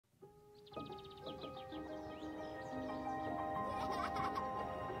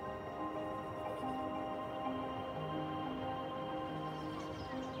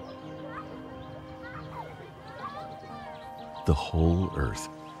The whole earth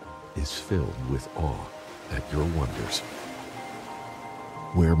is filled with awe at your wonders.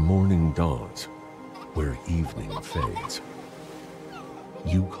 Where morning dawns, where evening fades,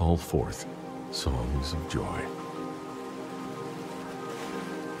 you call forth songs of joy.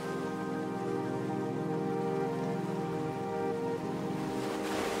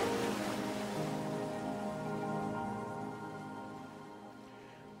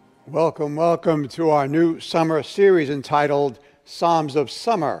 Welcome, welcome to our new summer series entitled Psalms of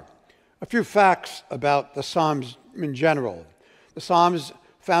Summer. A few facts about the Psalms in general. The Psalms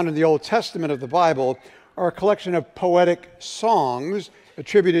found in the Old Testament of the Bible are a collection of poetic songs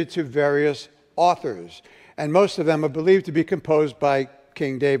attributed to various authors, and most of them are believed to be composed by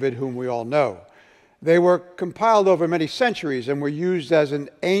King David, whom we all know. They were compiled over many centuries and were used as an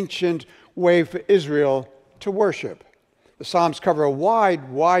ancient way for Israel to worship. The Psalms cover a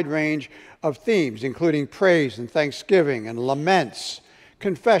wide range of themes, including praise and thanksgiving and laments,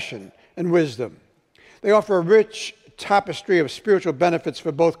 confession and wisdom. They offer a rich tapestry of spiritual benefits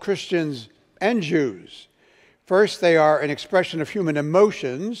for both Christians and Jews. First, they are an expression of human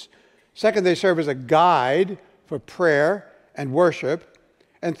emotions. Second, they serve as a guide for prayer and worship.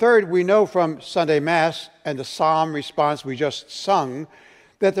 And third, we know from Sunday Mass and the psalm response we just sung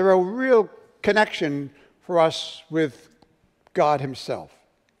that they're a real connection for us with God Himself.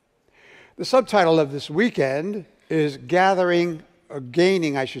 The subtitle of this weekend is Gaining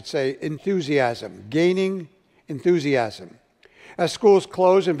Enthusiasm. Gaining enthusiasm. As schools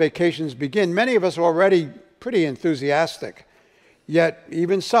close and vacations begin, many of us are already pretty enthusiastic. Yet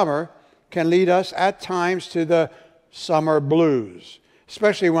even summer can lead us at times to the summer blues,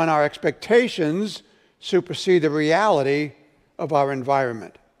 especially when our expectations supersede the reality of our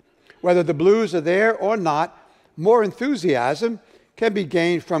environment. Whether the blues are there or not, more enthusiasm can be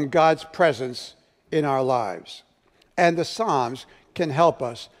gained from God's presence in our lives. And the Psalms can help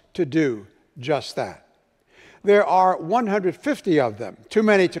us to do just that. There are 150 of them, too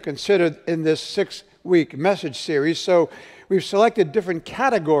many to consider in this 6-week message series, so we've selected different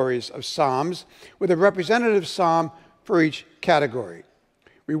categories of Psalms with a representative psalm for each category.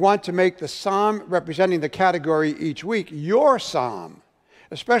 We want to make the psalm representing the category each week your psalm,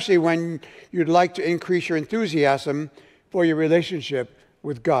 especially when you'd like to increase your enthusiasm for your relationship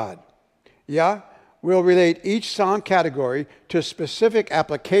with God. Yeah, we'll relate each psalm category to specific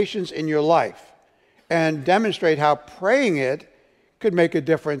applications in your life and demonstrate how praying it could make a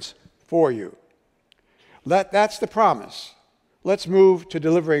difference for you. That's the promise. Let's move to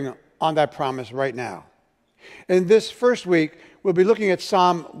delivering on that promise right now. In this first week, we'll be looking at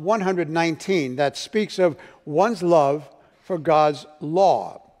Psalm 119 that speaks of one's love for God's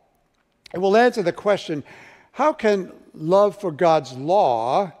law. And we'll answer the question, how can love for God's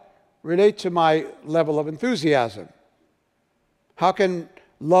law relate to my level of enthusiasm? How can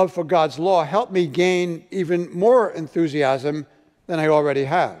love for God's law help me gain even more enthusiasm than I already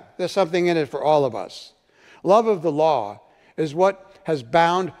have? There's something in it for all of us. Love of the law is what has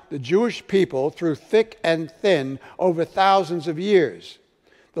bound the Jewish people through thick and thin over thousands of years.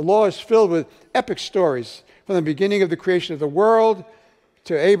 The law is filled with epic stories from the beginning of the creation of the world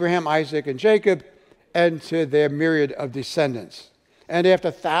to Abraham, Isaac, and Jacob, and to their myriad of descendants. And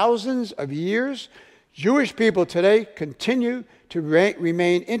after thousands of years, Jewish people today continue to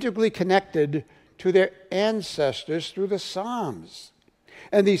remain integrally connected to their ancestors through the Psalms.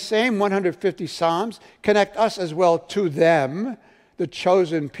 And these same 150 Psalms connect us as well to them, the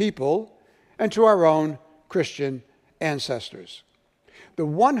chosen people, and to our own Christian ancestors. The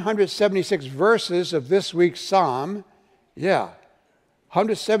 176 verses of this week's Psalm,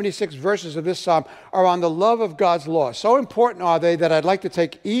 176 verses of this Psalm are on the love of God's law. So important are they that I'd like to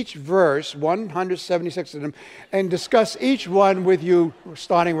take each verse, 176 of them, and discuss each one with you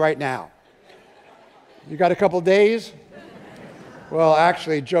starting right now. You got a couple days? Well,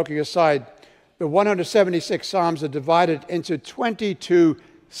 actually, joking aside, the 176 Psalms are divided into 22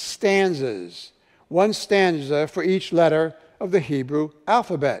 stanzas, one stanza for each letter of the Hebrew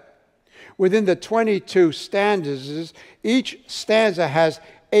alphabet. Within the 22 stanzas, each stanza has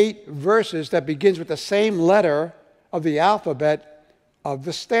 8 verses that begins with the same letter of the alphabet of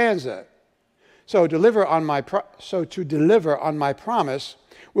the stanza. So to deliver on my promise,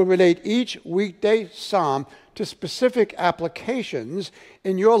 we'll relate each weekday psalm to specific applications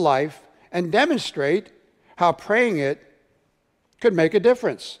in your life and demonstrate how praying it could make a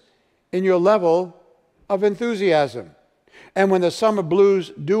difference in your level of enthusiasm. And when the summer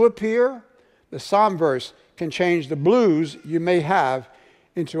blues do appear, the psalm verse can change the blues you may have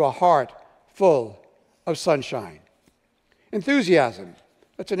into a heart full of sunshine. Enthusiasm,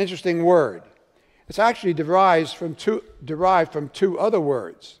 that's an interesting word. It's actually derived from two other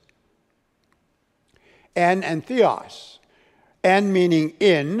words, en and theos. En meaning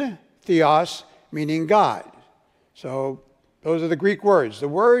in, theos meaning God. So those are the Greek words. The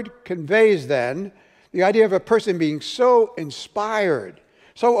word conveys then the idea of a person being so inspired,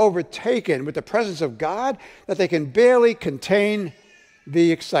 so overtaken with the presence of God that they can barely contain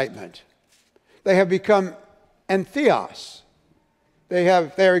the excitement. They have become entheos.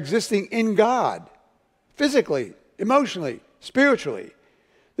 They're existing in God, physically, emotionally, spiritually.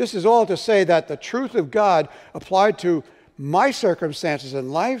 This is all to say that the truth of God applied to my circumstances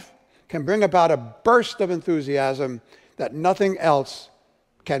in life can bring about a burst of enthusiasm that nothing else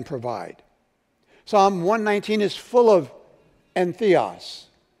can provide. Psalm 119 is full of entheos,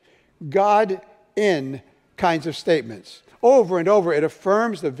 God in kinds of statements. Over and over, it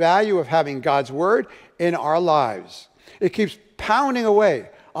affirms the value of having God's word in our lives. It keeps pounding away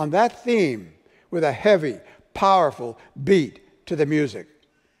on that theme with a heavy, powerful beat to the music.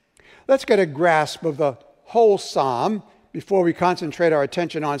 Let's get a grasp of the whole psalm before we concentrate our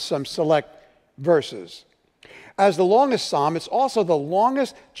attention on some select verses. As the longest psalm, it's also the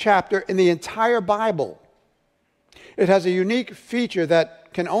longest chapter in the entire Bible. It has a unique feature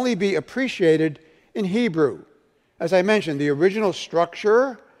that can only be appreciated in Hebrew. As I mentioned, the original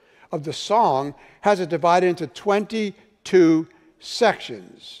structure of the song has it divided into 22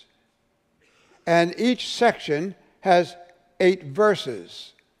 sections. And each section has 8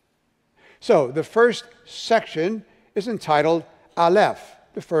 verses. So the first section is entitled Aleph,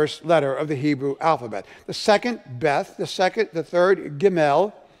 the first letter of the Hebrew alphabet. The second, Beth, the third,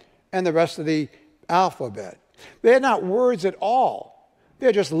 Gimel, and the rest of the alphabet. They're not words at all.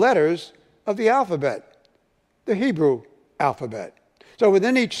 They're just letters of the alphabet, the Hebrew alphabet. So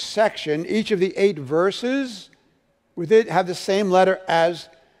within each section, each of the 8 verses within have the same letter as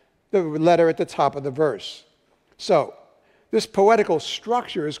the letter at the top of the verse. So this poetical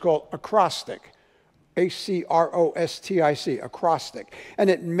structure is called acrostic. A-C-R-O-S-T-I-C, acrostic. And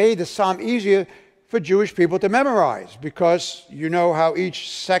it made the psalm easier for Jewish people to memorize because you know how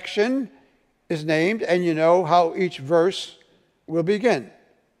each section is named and you know how each verse will begin.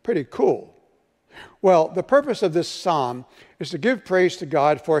 Pretty cool. Well, the purpose of this psalm is to give praise to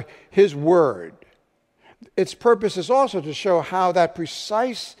God for His word. Its purpose is also to show how that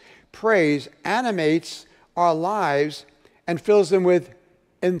precise praise animates our lives and fills them with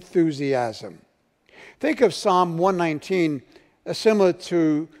enthusiasm. Think of Psalm 119 similar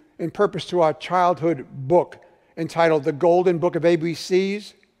to, in purpose to our childhood book entitled The Golden Book of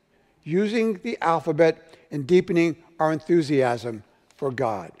ABCs, using the alphabet and deepening our enthusiasm for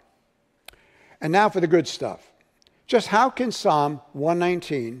God. And now for the good stuff. Just how can Psalm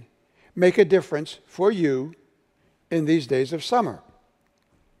 119 make a difference for you in these days of summer?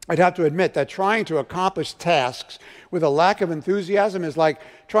 I'd have to admit that trying to accomplish tasks with a lack of enthusiasm is like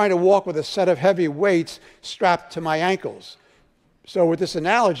trying to walk with a set of heavy weights strapped to my ankles. So with this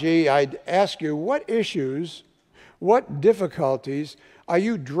analogy, I'd ask you, what issues, what difficulties are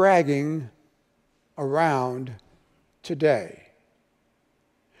you dragging around today?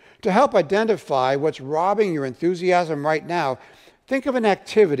 To help identify what's robbing your enthusiasm right now, think of an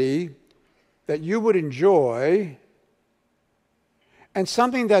activity that you would enjoy and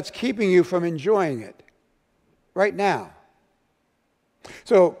something that's keeping you from enjoying it right now.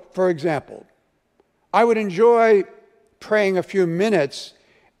 So, for example, I would enjoy praying a few minutes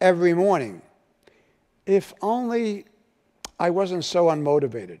every morning if only I wasn't so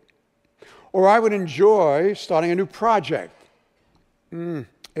unmotivated. Or I would enjoy starting a new project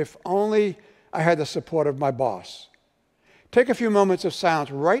if only I had the support of my boss. Take a few moments of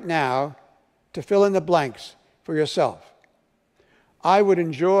silence right now to fill in the blanks for yourself. I would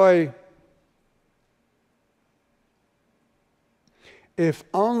enjoy if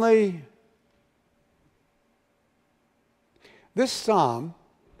only. This psalm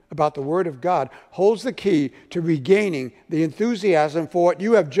about the Word of God holds the key to regaining the enthusiasm for what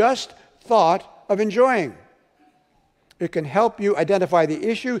you have just thought of enjoying. It can help you identify the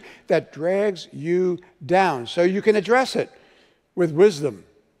issue that drags you down so you can address it with wisdom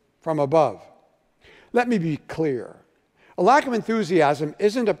from above. Let me be clear. A lack of enthusiasm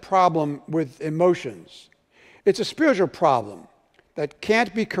isn't a problem with emotions. It's a spiritual problem that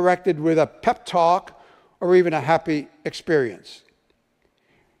can't be corrected with a pep talk or even a happy experience.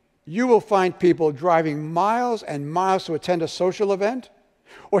 You will find people driving miles and miles to attend a social event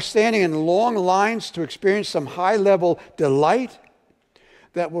or standing in long lines to experience some high-level delight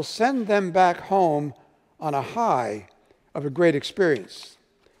that will send them back home on a high of a great experience.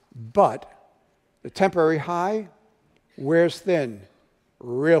 But the temporary high wears thin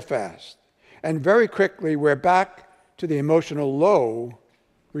real fast. And very quickly, we're back to the emotional low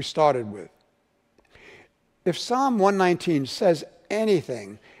we started with. If Psalm 119 says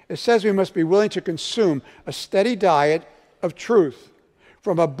anything, it says we must be willing to consume a steady diet of truth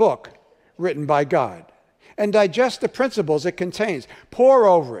from a book written by God and digest the principles it contains. Pore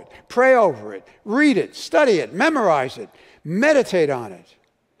over it, pray over it, read it, study it, memorize it, meditate on it,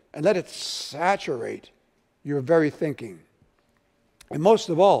 and let it saturate your very thinking. And most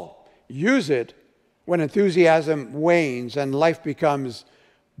of all, use it when enthusiasm wanes and life becomes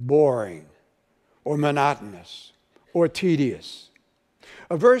boring or monotonous or tedious.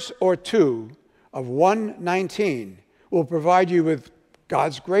 A verse or two of 119 will provide you with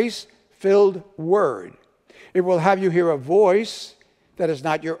God's grace-filled word. It will have you hear a voice that is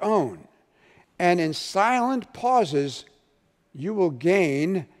not your own. And in silent pauses, you will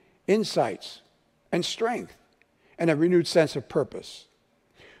gain insights and strength and a renewed sense of purpose.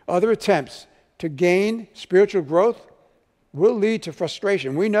 Other attempts to gain spiritual growth will lead to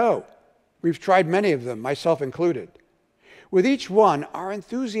frustration. We know. We've tried many of them, myself included. With each one, our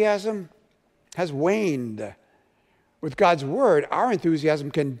enthusiasm has waned. With God's word, our enthusiasm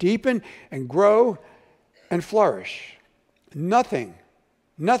can deepen and grow and flourish. Nothing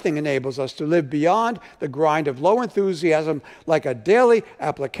enables us to live beyond the grind of low enthusiasm like a daily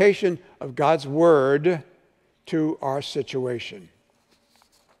application of God's word to our situation.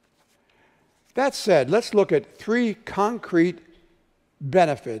 That said, let's look at three concrete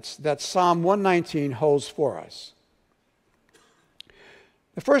benefits that Psalm 119 holds for us.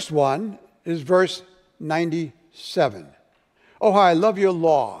 The first one is verse 97. Oh, how I love your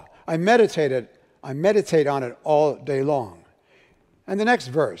law. I meditate on it all day long. And the next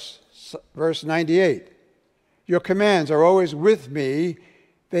verse, verse 98. Your commands are always with me.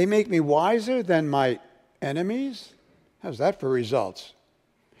 They make me wiser than my enemies. How's that for results?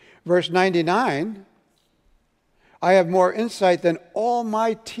 Verse 99. I have more insight than all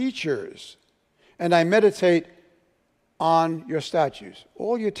my teachers, and I meditate on your statutes.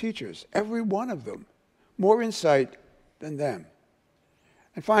 All your teachers, every one of them, more insight than them.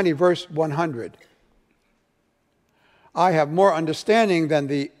 And finally, verse 100. I have more understanding than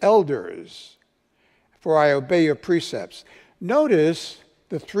the elders, for I obey your precepts. Notice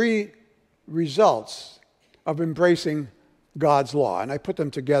the three results of embracing God's law, and I put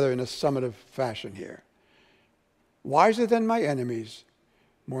them together in a summative fashion here. Wiser than my enemies,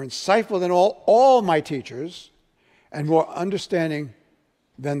 more insightful than all my teachers, and more understanding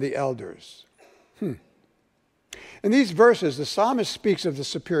than the elders. In these verses, the psalmist speaks of the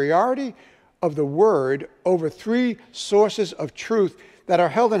superiority of the word over three sources of truth that are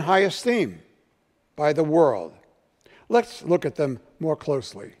held in high esteem by the world. Let's look at them more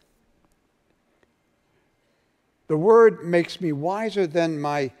closely. The word makes me wiser than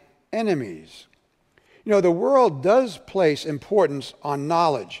my enemies. You know, the world does place importance on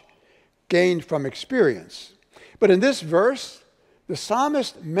knowledge gained from experience. But in this verse, the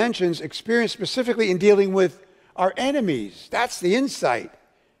psalmist mentions experience specifically in dealing with our enemies. That's the insight.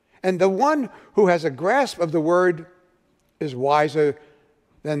 And the one who has a grasp of the word is wiser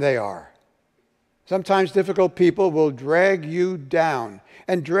than they are. Sometimes difficult people will drag you down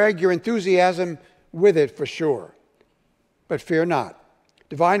and drag your enthusiasm with it for sure. But fear not.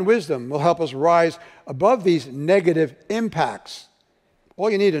 Divine wisdom will help us rise above these negative impacts. All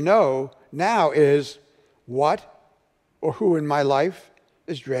you need to know now is what or who in my life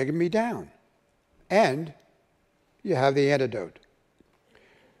is dragging me down. And you have the antidote.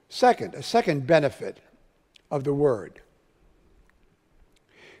 A second benefit of the word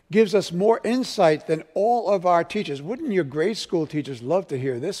gives us more insight than all of our teachers. Wouldn't your grade school teachers love to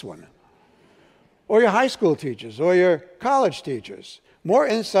hear this one? Or your high school teachers, or your college teachers. More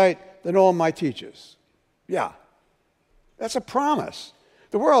insight than all my teachers. Yeah, that's a promise.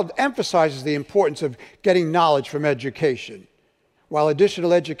 The world emphasizes the importance of getting knowledge from education. While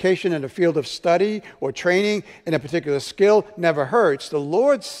additional education in a field of study or training in a particular skill never hurts, the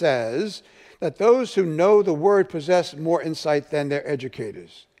Lord says that those who know the word possess more insight than their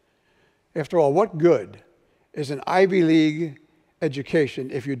educators. After all, what good is an Ivy League education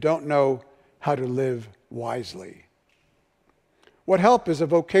if you don't know how to live wisely? What help is a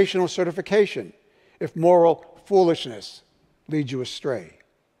vocational certification if moral foolishness leads you astray?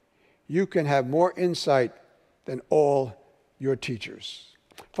 You can have more insight than all your teachers.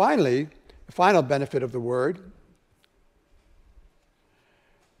 Finally, the final benefit of the word,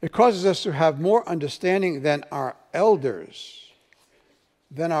 it causes us to have more understanding than our elders.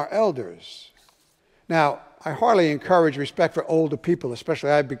 Now, I hardly encourage respect for older people, especially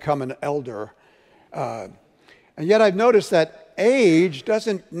I've become an elder. And yet I've noticed that that age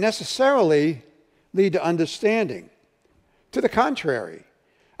doesn't necessarily lead to understanding. To the contrary,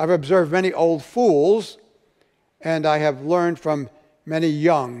 I've observed many old fools, and I have learned from many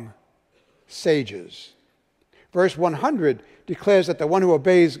young sages. Verse 100 declares that the one who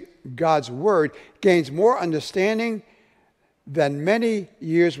obeys God's word gains more understanding than many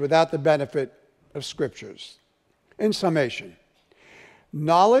years without the benefit of scriptures. In summation,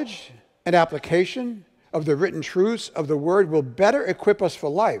 knowledge and application of the written truths of the word will better equip us for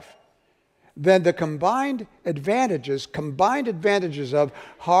life than the combined advantages of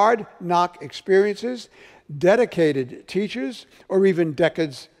hard knock experiences, dedicated teachers, or even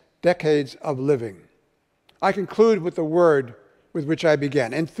decades of living. I conclude with the word with which I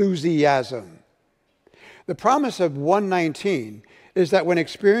began, enthusiasm. The promise of 119 is that when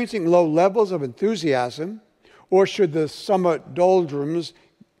experiencing low levels of enthusiasm, or should the summer doldrums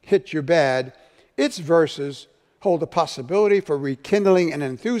hit you bad, its verses hold the possibility for rekindling an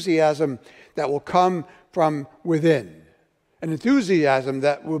enthusiasm that will come from within, an enthusiasm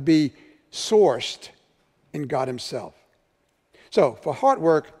that will be sourced in God himself. So, for heart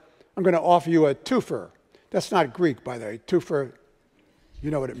work, I'm going to offer you a twofer. That's not Greek, by the way. Twofer,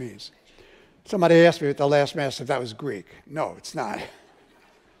 you know what it means. Somebody asked me at the last Mass if that was Greek. No, it's not.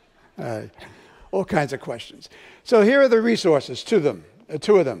 All kinds of questions. So here are the resources, two of them.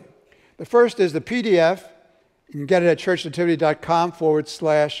 The first is the PDF. You can get it at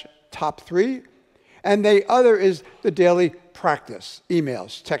churchnativity.com/top3. And the other is the daily practice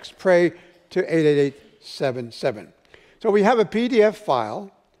emails. Text pray to 88877. So we have a PDF file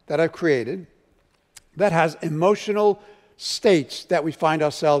that I've created that has emotional states that we find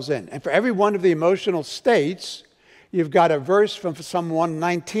ourselves in. And for every one of the emotional states, you've got a verse from Psalm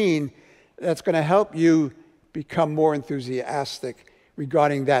 119 that's going to help you become more enthusiastic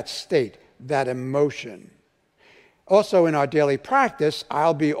regarding that state, that emotion. Also, in our daily practice,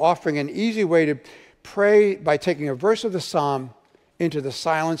 I'll be offering an easy way to pray by taking a verse of the psalm into the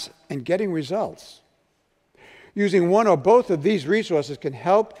silence and getting results. Using one or both of these resources can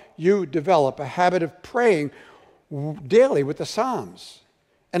help you develop a habit of praying daily with the Psalms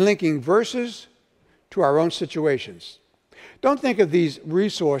and linking verses to our own situations. Don't think of these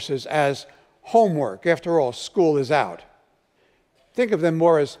resources as homework. After all, school is out. Think of them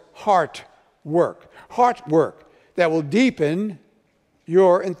more as heart work that will deepen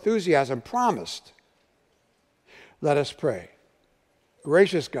your enthusiasm promised. Let us pray.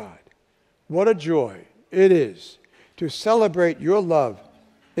 Gracious God, what a joy it is to celebrate your love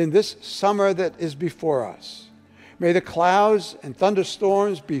in this summer that is before us. May the clouds and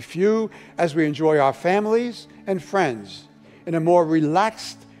thunderstorms be few as we enjoy our families and friends in a more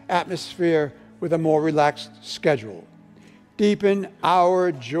relaxed atmosphere with a more relaxed schedule. Deepen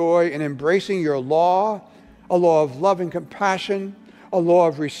our joy in embracing your law, a law of love and compassion, a law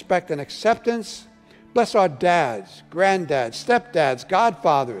of respect and acceptance. Bless our dads, granddads, stepdads,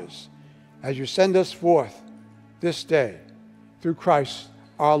 godfathers, as you send us forth this day through Christ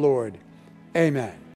our Lord. Amen.